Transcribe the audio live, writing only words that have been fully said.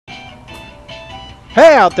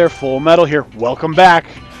Hey out there, FllMtl here. Welcome back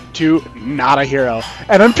to Not a Hero.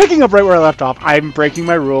 And I'm picking up right where I left off. I'm breaking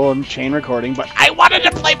my rule and chain recording, but I wanted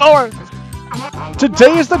to play more!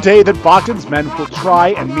 Today is the day that Bogdan's men will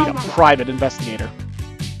try and meet a private investigator.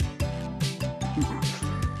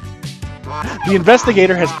 The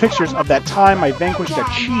investigator has pictures of that time I vanquished a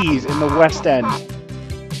cheese in the West End.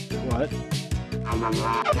 What?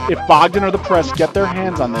 If Bogdan or the press get their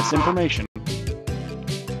hands on this information,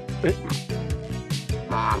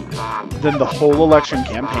 then the whole election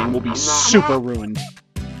campaign will be super ruined.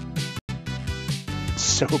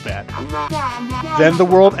 So bad. Then the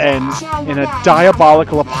world ends in a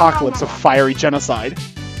diabolical apocalypse of fiery genocide.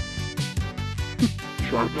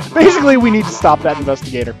 Sure. Basically, we need to stop that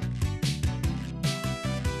investigator.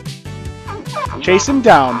 Chase him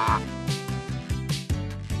down.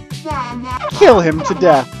 Kill him to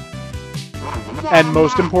death. And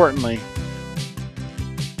most importantly,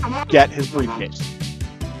 get his briefcase.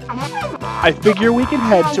 I figure we can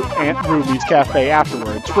head to Aunt Ruby's cafe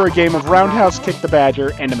afterwards for a game of Roundhouse Kick the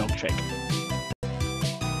Badger and a milkshake.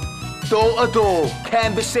 Door to door,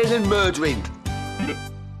 canvassing and murdering.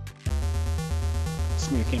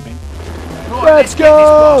 Smear campaign. Right, Let's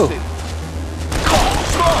go!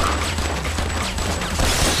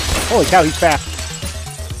 Holy cow, he's fast.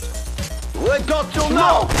 We got you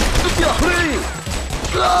now!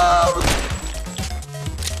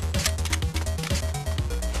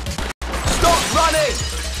 Stop running!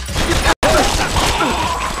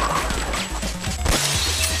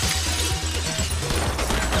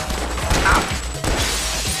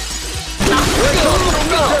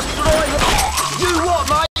 You what,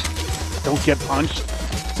 mate? Don't get punched.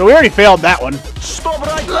 So we already failed that one. Stop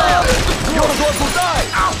right there! You're going to die!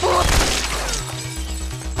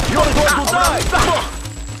 You're going to die!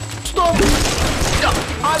 Stop!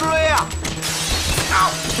 Over here!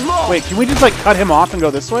 Wait, can we just like cut him off and go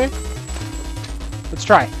this way? Let's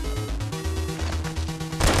try.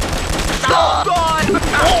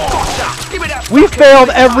 We failed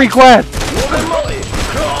every quest!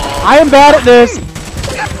 I am bad at this!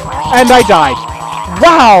 And I died.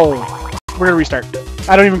 Wow! We're gonna restart.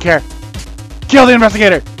 I don't even care. Kill the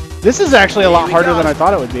investigator! This is actually a lot harder than I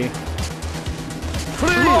thought it would be.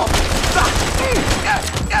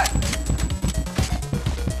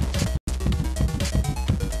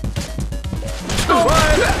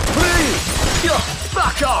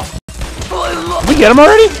 Back off! We get him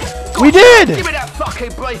already? We did! Give me that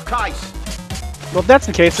fucking briefcase! Well, if that's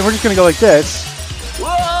the case, then we're just gonna go like this.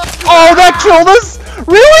 Oh, that killed us?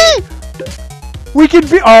 Really? We can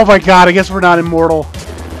be. Oh my god, I guess we're not immortal.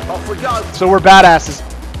 Off we go! So we're badasses.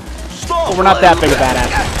 Stop! But we're not that big a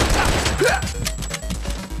badass.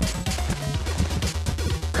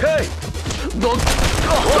 Okay! Don't.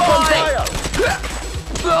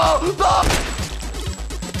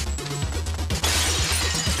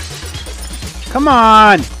 Come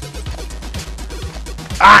on!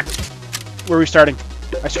 Ah! We're restarting.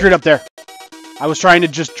 I screwed up there. I was trying to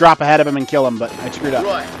just drop ahead of him and kill him, but I screwed up.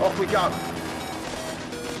 Right, off we go.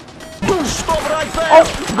 Stop right there!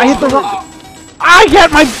 Oh! I hit the wrong... I get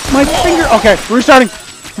my finger... Okay, we're restarting.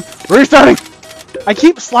 We're restarting. I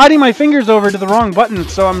keep sliding my fingers over to the wrong button,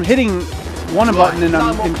 so I'm hitting one button and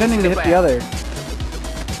I'm intending to hit the other.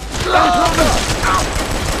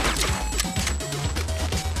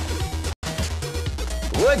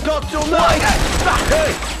 We got you now!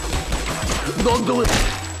 Hey! Don't do it!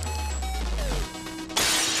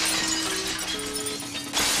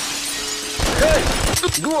 Hey!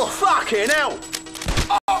 Oh, fucking hell!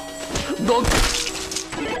 Don't...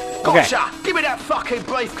 Gotcha! Okay. Give me that fucking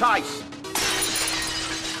briefcase!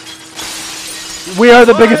 We are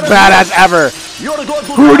the biggest badass ever! You're the guy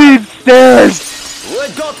Who needs stairs? We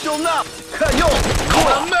got you now! Hey, you're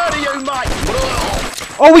gonna murder you, mate!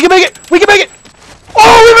 Oh, we can make it! We can make it!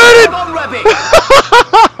 Oh, we made it! Come on, Rebby!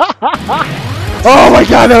 Oh my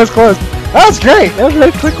god, that was close. That was great. That was a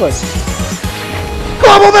nice quick one.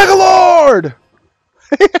 Global Megalord!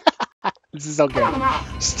 This is so good.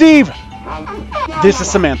 Steve! This is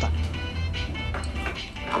Samantha.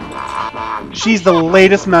 She's the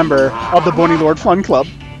latest member of the Boney Lord Fun Club.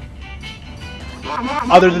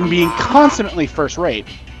 Other than being constantly first rate,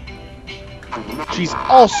 she's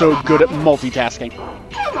also good at multitasking.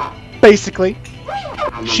 Basically,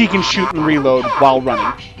 she can shoot and reload while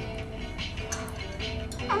running.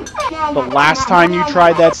 The last time you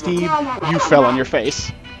tried that, Steve, you fell on your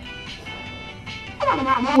face.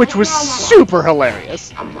 Which was super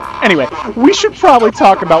hilarious. Anyway, we should probably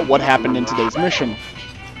talk about what happened in today's mission.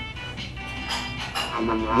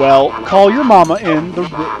 Well, call your mama in the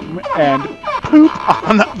room and poop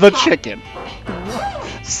on the chicken.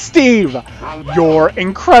 Steve, you're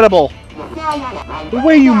incredible. The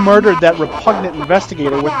way you murdered that repugnant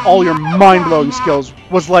investigator with all your mind-blowing skills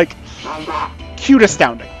was like cute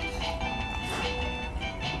astounding.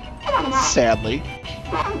 Sadly,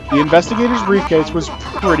 the investigator's briefcase was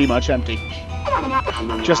pretty much empty.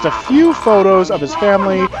 Just a few photos of his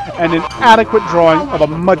family and an adequate drawing of a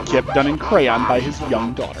mudkip done in crayon by his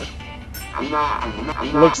young daughter.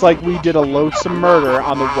 Looks like we did a loathsome murder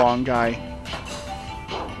on the wrong guy.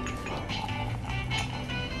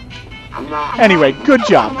 Anyway, good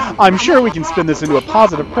job. I'm sure we can spin this into a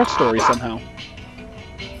positive press story somehow.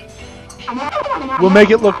 We'll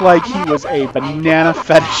make it look like he was a banana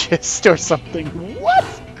fetishist or something. What?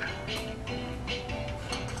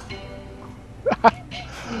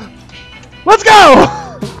 Let's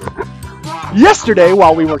go! Yesterday,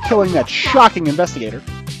 while we were killing that shocking investigator,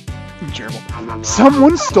 gerbil,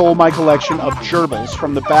 someone stole my collection of gerbils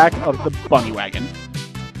from the back of the bunny wagon.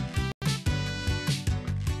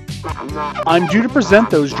 I'm due to present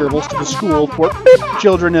those gerbils to the school for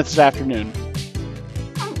children this afternoon.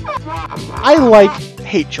 I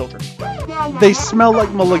hate children. They smell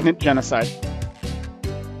like malignant genocide.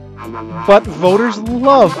 But voters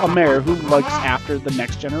love a mayor who looks after the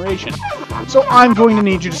next generation. So I'm going to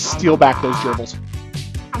need you to steal back those gerbils.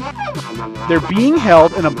 They're being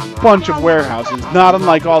held in a bunch of warehouses, not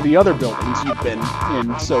unlike all the other buildings you've been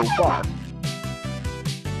in so far.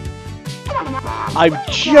 I've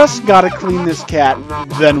just got to clean this cat,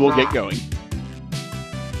 then we'll get going.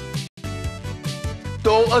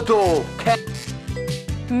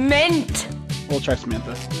 Mint! We'll try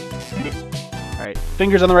Samantha. Alright,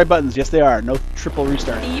 fingers on the right buttons. Yes, they are. No triple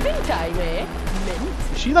restart. Even time, eh? Mint.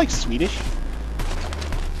 Is she like Swedish?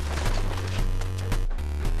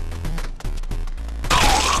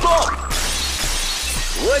 Stop!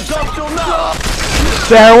 Legs up till now!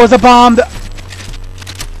 There was a bomb!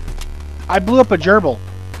 I blew up a gerbil,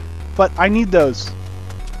 but I need those.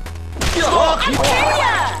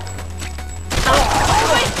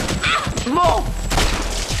 No!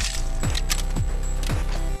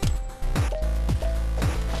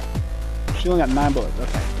 She only got 9 bullets.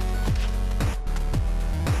 Okay.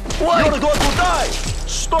 You're going to die!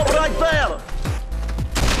 Stop right there!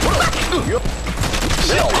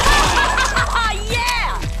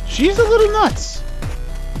 Yeah! She's a little nuts.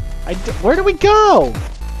 Where do we go?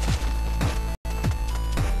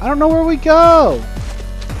 I don't know where we go.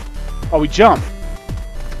 Oh, we jump.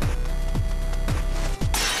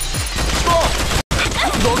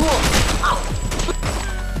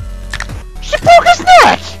 She broke his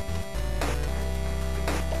neck!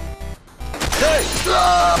 Hey!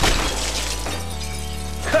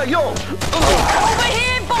 Hey, yo! Over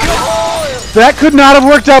here, boy! That could not have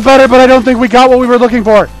worked out better, but I don't think we got what we were looking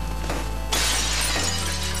for.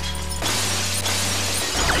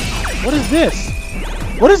 What is this?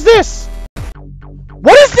 What is this?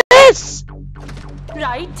 What is this?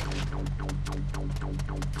 Right?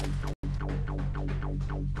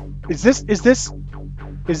 Is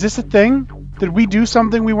this a thing? Did we do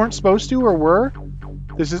something we weren't supposed to or were?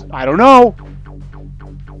 I don't know.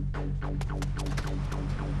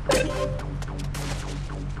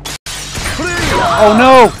 Oh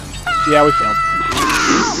no! Yeah, we failed.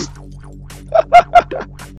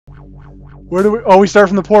 Where do we? Oh, we start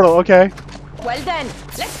from the portal. Okay. Well then,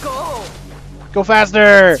 let's go! Go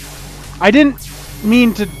faster! I didn't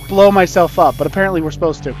mean to blow myself up, but apparently we're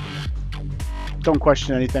supposed to. Don't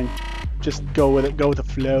question anything. Just go with it. Go with the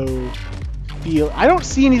flow. Feel. I don't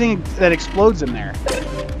see anything that explodes in there.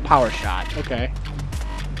 Power shot. Okay.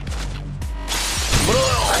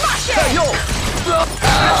 Hey, yo!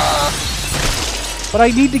 But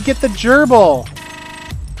I need to get the gerbil.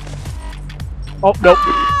 Oh, nope.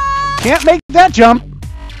 Can't make that jump.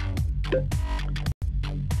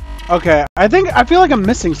 Okay, I feel like I'm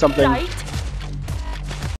missing something. Right?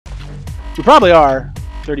 We probably are.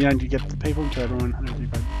 39 to get the payphone to everyone.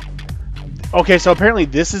 135. Okay, so apparently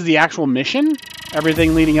this is the actual mission?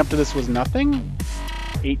 Everything leading up to this was nothing?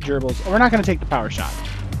 8 gerbils. Oh, we're not going to take the power shot.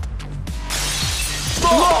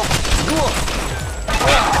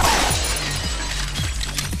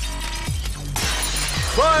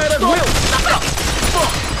 Fire at will!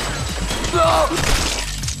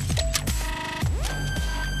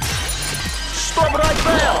 Stop right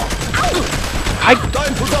there!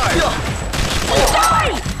 Time to die!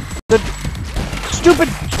 The stupid...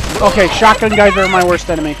 Okay, shotgun guys are my worst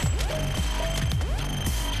enemy.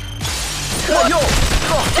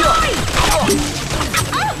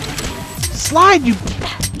 Slide, you...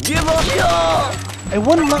 Give up! It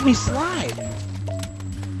wouldn't let me slide.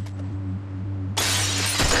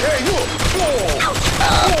 Hey, you!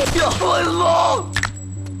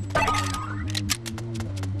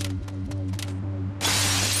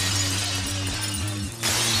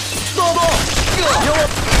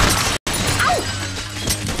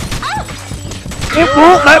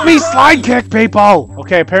 won't let me slide kick people!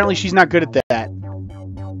 Okay, apparently she's not good at that.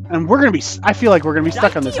 And we're gonna be... I feel like we're gonna be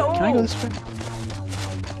stuck on this. Can I go this way?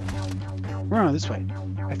 We're on this way.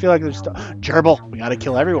 I feel like there's... Gerbil! We gotta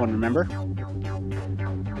kill everyone, remember?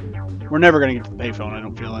 We're never gonna get to the payphone, I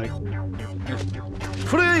don't feel like.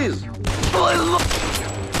 Freeze! I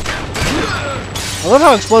love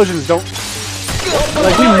how explosions don't...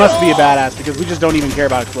 Like, we must be a badass because we just don't even care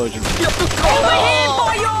about explosions. Over here,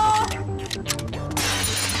 boyo!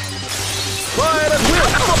 Fire and whip!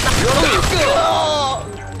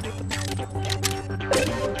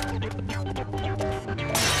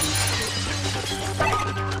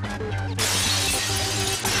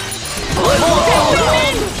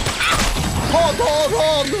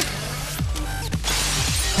 Hold!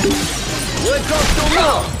 Wake up to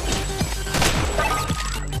now!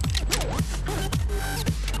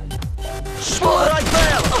 Right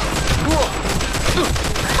there!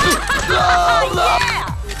 Yeah!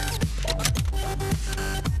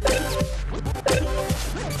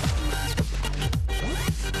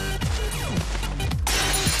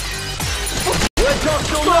 Wake up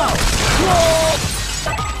to now!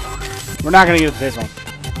 We're not gonna get to the payphone.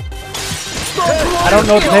 I don't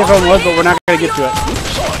know what the payphone was, but we're not gonna get to it.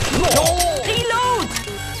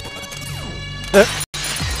 Reload!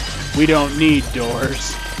 We don't need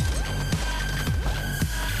doors.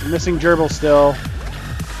 We're missing Gerbil still.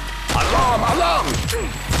 Alarm!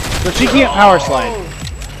 But she can't power slide.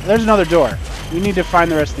 There's another door. We need to find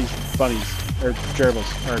the rest of these bunnies. Or gerbils.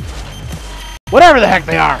 Or whatever the heck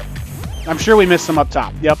they are. I'm sure we missed some up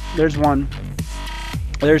top. Yep, there's one.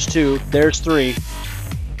 There's two. There's three.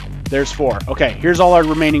 There's four. Okay, here's all our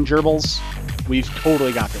remaining gerbils. We've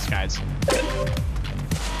totally got this, guys.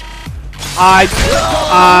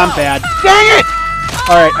 I'm bad. Dang it!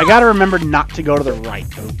 Alright, I gotta remember not to go to the right.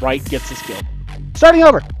 The right gets us killed. Starting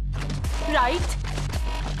over. Right.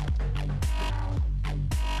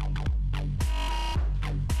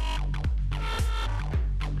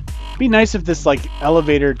 Be nice if this, like,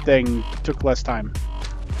 elevator thing took less time.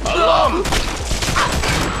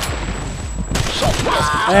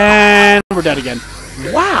 And we're dead again.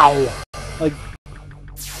 Wow! Like,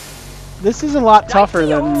 this is a lot tougher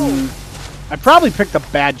than... I probably picked a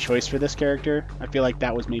bad choice for this character. I feel like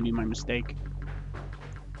that was maybe my mistake.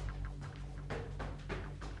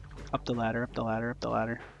 Up the ladder, up the ladder, up the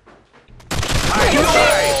ladder.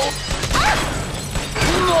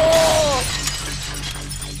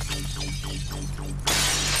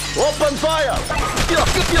 Open fire!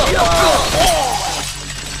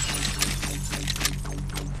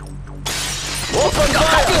 Open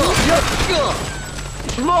fire!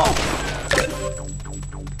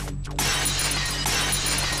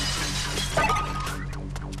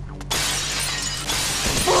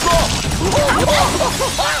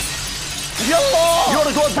 You're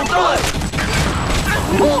going to die!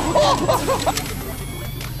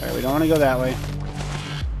 Alright, we don't want to go that way.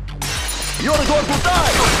 You're going to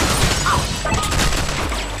die!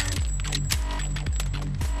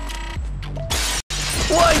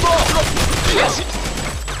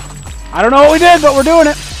 I don't know what we did, but we're doing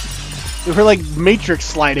it! We were like Matrix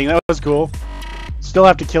sliding, that was cool. Still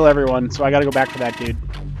have to kill everyone, so I gotta go back for that dude.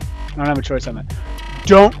 I don't have a choice on that.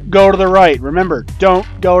 Don't go to the right. Remember, don't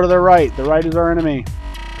go to the right. The right is our enemy.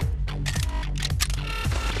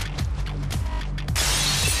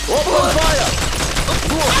 Open fire!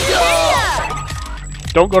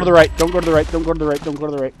 Don't go to the right. Don't go to the right. Don't go to the right. Don't go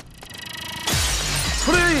to the right.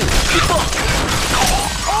 Freeze!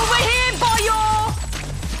 Over here, boyo!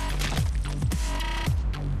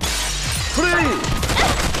 Freeze!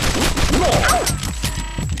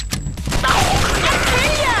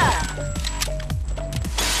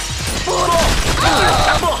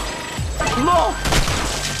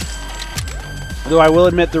 Though I will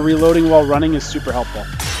admit the reloading while running is super helpful.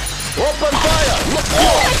 Open fire!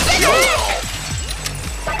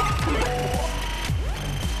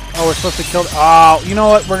 Oh, we're supposed to kill... Oh, you know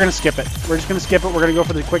what? We're gonna skip it. We're just gonna skip it. We're gonna go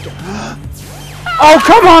for the quick... Oh,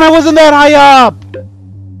 come on! I wasn't that high up!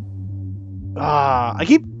 I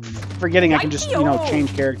keep forgetting I can just, you know,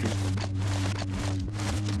 change characters.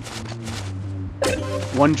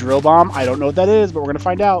 One drill bomb? I don't know what that is, but we're gonna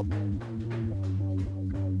find out.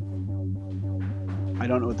 I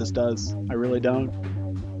don't know what this does. I really don't.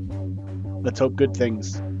 Let's hope good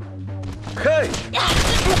things. Hey!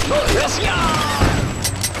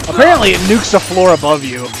 Apparently it nukes the floor above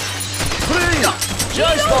you. Freeze!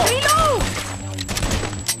 Reload!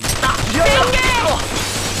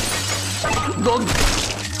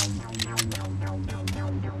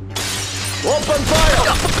 Open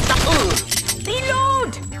fire!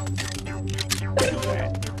 Reload!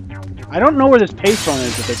 I don't know where this payphone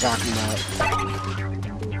is that they're talking about.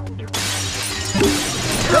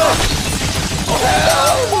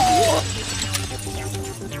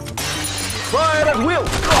 Fire at will!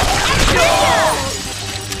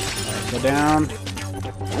 Go down.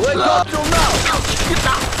 Wake up till now!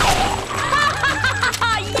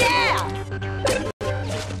 Yeah!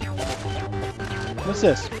 What's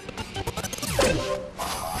this?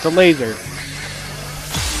 It's a laser.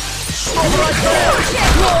 Stop right there!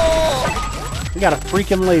 We got a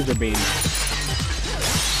freaking laser beam.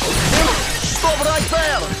 Stop right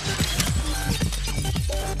there!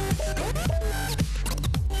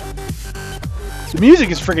 The music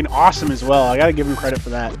is freaking awesome as well. I gotta give him credit for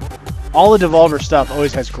that. All the Devolver stuff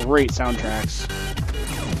always has great soundtracks.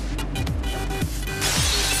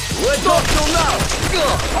 Wake up till now!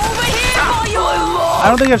 Over here, boyo! I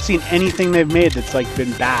don't think I've seen anything they've made that's like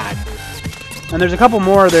been bad. And there's a couple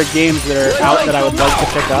more of their games that are out that I would like to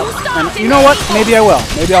pick up. And you know what? Maybe I will.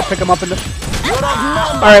 Maybe I'll pick them up into...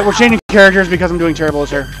 Alright, we're changing characters because I'm doing terrible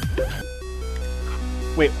here.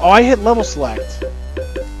 Wait, oh, I hit level select.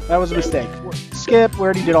 That was a mistake. Skip, we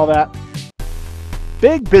already did all that.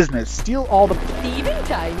 Big business. Steal all the... Thieving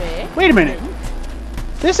time, eh? Wait a minute.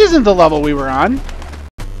 This isn't the level we were on.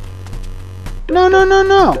 No, no, no,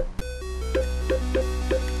 no.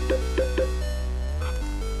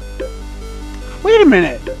 Wait a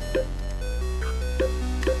minute.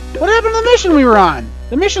 What happened to the mission we were on?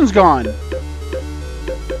 The mission's gone.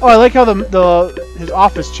 Oh, I like how his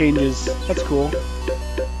office changes. That's cool.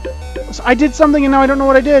 So I did something and now I don't know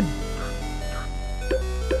what I did.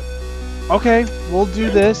 Okay, we'll do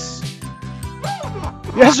this.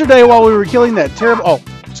 Yesterday while we were killing that terrible... Oh,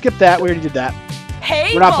 skip that. We already did that.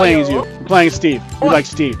 Hey, We're not playing boyo. as you. We're playing as Steve. We like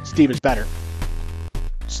Steve. Steve is better.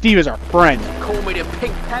 Steve is our friend. Call me the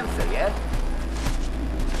Pink Panther, yeah?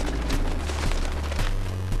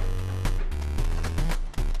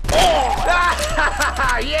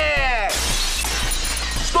 Yeah!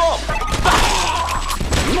 Stop!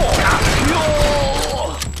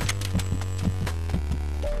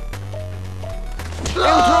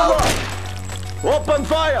 Intruder! Open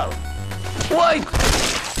fire! Wait!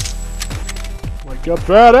 Like a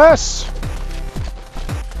badass.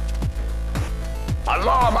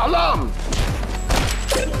 Alarm! Alarm!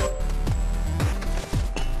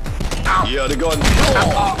 Yeah, they're going.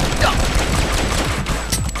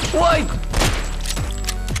 Wait!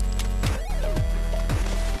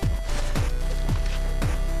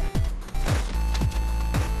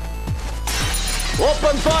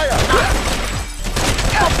 Open fire!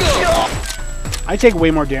 I take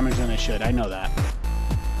way more damage than I should. I know that.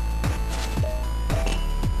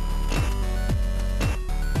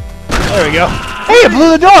 There we go. Hey, it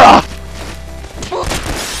blew the door off!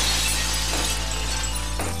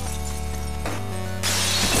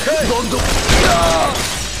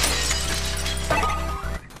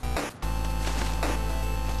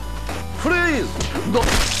 Freeze!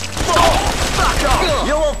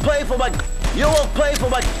 You won't play for my... You won't play for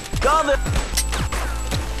my... God!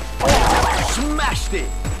 Smashed it!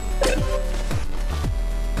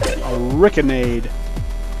 A Rickenade.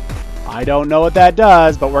 I don't know what that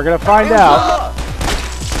does, but we're gonna find out.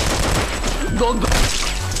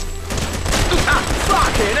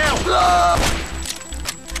 Fucking hell!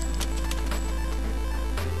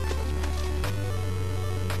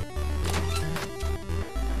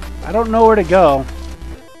 I don't know where to go.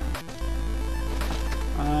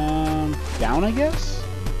 Down, I guess?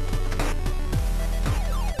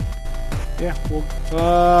 Yeah, well,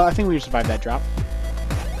 I think we survived that drop.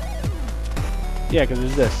 Yeah, because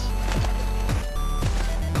there's this.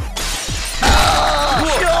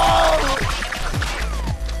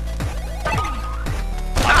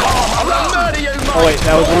 Oh wait,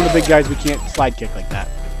 that was one of the big guys we can't slide kick like that.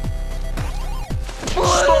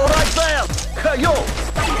 Stop right there! Hey, yo!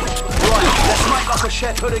 Right, let's make like a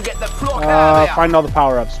shepherd and get the flock out of here. Find all the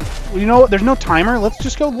power-ups. Well, you know what? There's no timer. Let's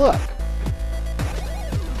just go look.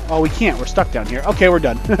 Oh, we can't. We're stuck down here. Okay, we're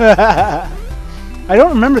done. I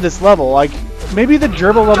don't remember this level. Like, maybe the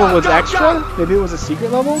gerbil level was extra? Maybe it was a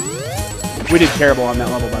secret level? We did terrible on that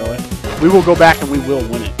level, by the way. We will go back and we will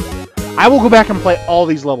win it. I will go back and play all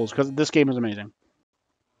these levels because this game is amazing.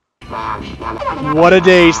 What a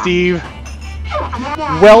day, Steve.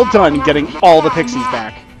 Well done getting all the pixies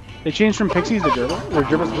back. They changed from pixies to gerbil. Or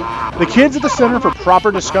gerbils. The kids at the Center for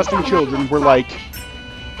Proper Disgusting Children were like,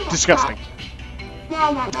 disgusting.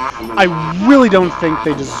 I really don't think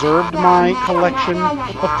they deserved my collection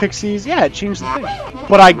of pixies. Yeah, it changed the thing.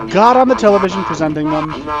 But I got on the television presenting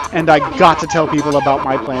them, and I got to tell people about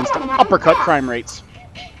my plans to uppercut crime rates.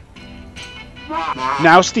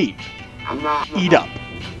 Now, Steve, eat up.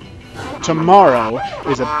 tomorrow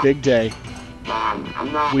is a big day.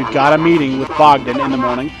 We've got a meeting with Bogdan in the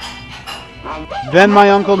morning. Then my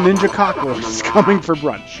uncle Ninja Cockroach is coming for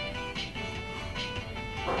brunch.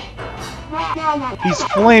 He's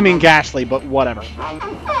flaming ghastly, but whatever.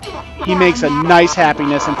 He makes a nice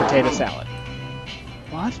happiness and potato salad.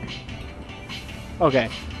 What? Okay.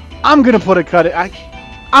 I'm gonna put a cut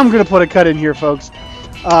in here, folks.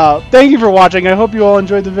 Thank you for watching. I hope you all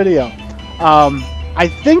enjoyed the video. I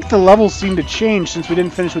think the levels seem to change since we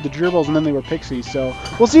didn't finish with the gerbils and then they were pixies. So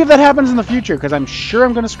we'll see if that happens in the future, because I'm sure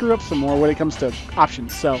I'm going to screw up some more when it comes to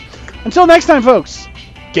options. So until next time, folks,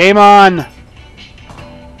 game on!